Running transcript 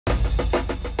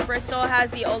Bristol has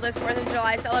the oldest 4th of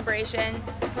July celebration.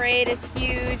 The parade is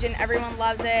huge and everyone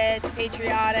loves it. It's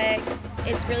patriotic.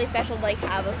 It's really special to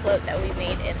have a float that we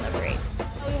made in the parade.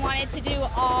 We wanted to do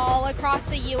all across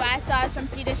the U.S. From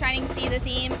Sea to Shining Sea, the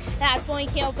theme. That's when we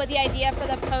came up with the idea for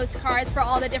the postcards for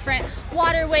all the different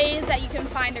waterways that you can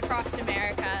find across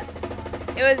America.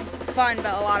 It was fun,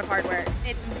 but a lot of hard work.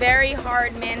 It's very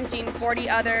hard managing 40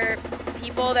 other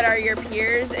people that are your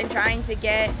peers and trying to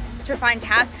find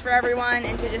tasks for everyone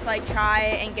and to just try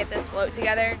and get this float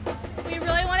together. We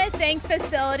really want to thank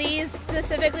facilities,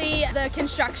 specifically the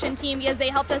construction team, because they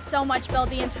helped us so much build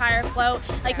the entire float.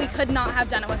 We could not have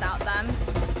done it without them.